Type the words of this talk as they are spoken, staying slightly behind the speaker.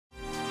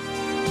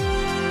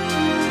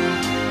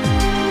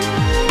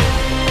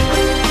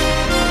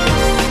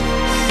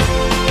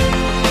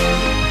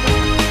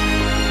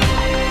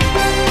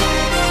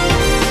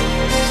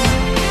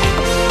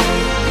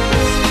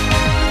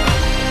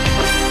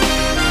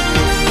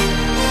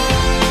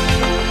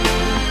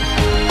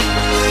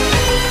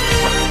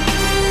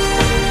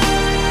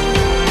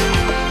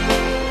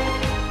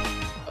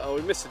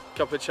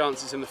couple of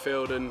chances in the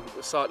field and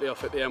slightly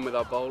off at the end with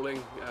our bowling.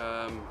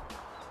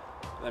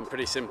 Then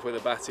pretty simple with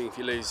the batting. If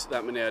you lose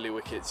that many early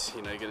wickets,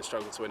 you know, you're going to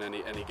struggle to win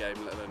any game,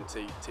 let alone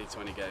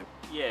T20 game.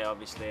 Yeah,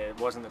 obviously it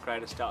wasn't the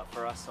greatest start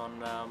for us on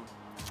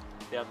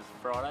the other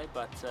Friday,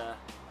 but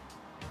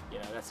you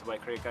know, that's the way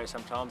cricket goes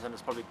sometimes, and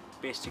it's probably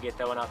best to get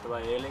that one out the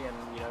way early, and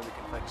you know, we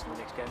can focus on the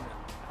next game now.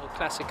 Well,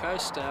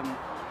 clasicoast,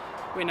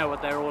 we know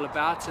what they're all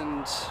about,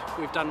 and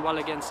we've done well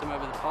against them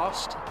over the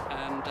past,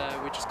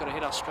 and we just got to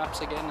hit our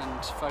straps again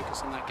and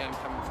focus on that game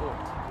coming forward.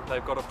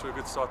 They've got off to a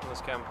good start in this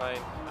campaign.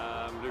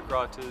 Luke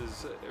Wright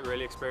is a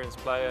really experienced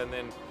player, and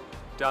then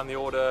down the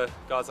order,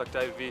 guys like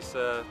David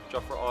Visa,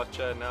 Jofra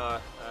Archer,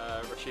 now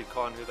Rashid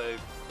Khan, who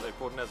they've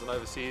brought in as an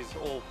overseas,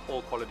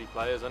 all quality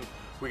players, and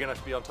we're going to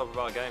have to be on top of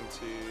our game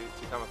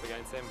to come up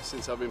against them.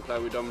 Since I've been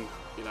playing, we've done,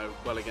 you know,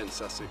 well against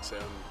Sussex.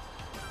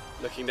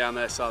 Looking down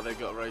their side, they've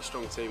got a very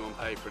strong team on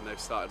paper, and they've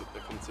started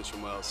the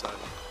competition well. So,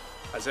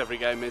 as every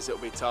game is,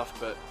 it'll be tough,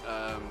 but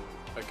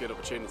a good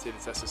opportunity to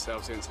test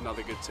ourselves against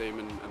another good team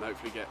and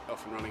hopefully get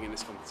off and running in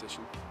this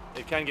competition.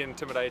 It can get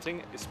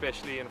intimidating,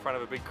 especially in front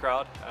of a big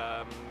crowd.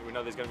 We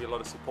know there's going to be a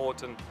lot of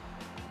support, and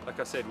like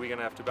I said, we're going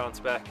to have to bounce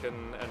back,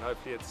 and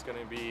hopefully it's going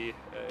to be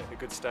a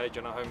good stage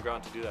on our home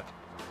ground to do that.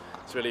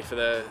 It's really for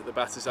the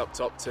batters up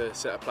top to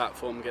set a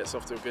platform, gets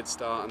off to a good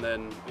start, and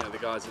then, you know, the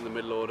guys in the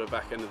middle order,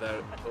 back end of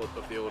the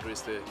order is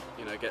to,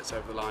 you know, gets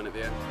over the line at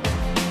the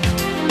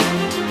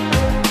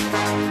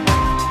end.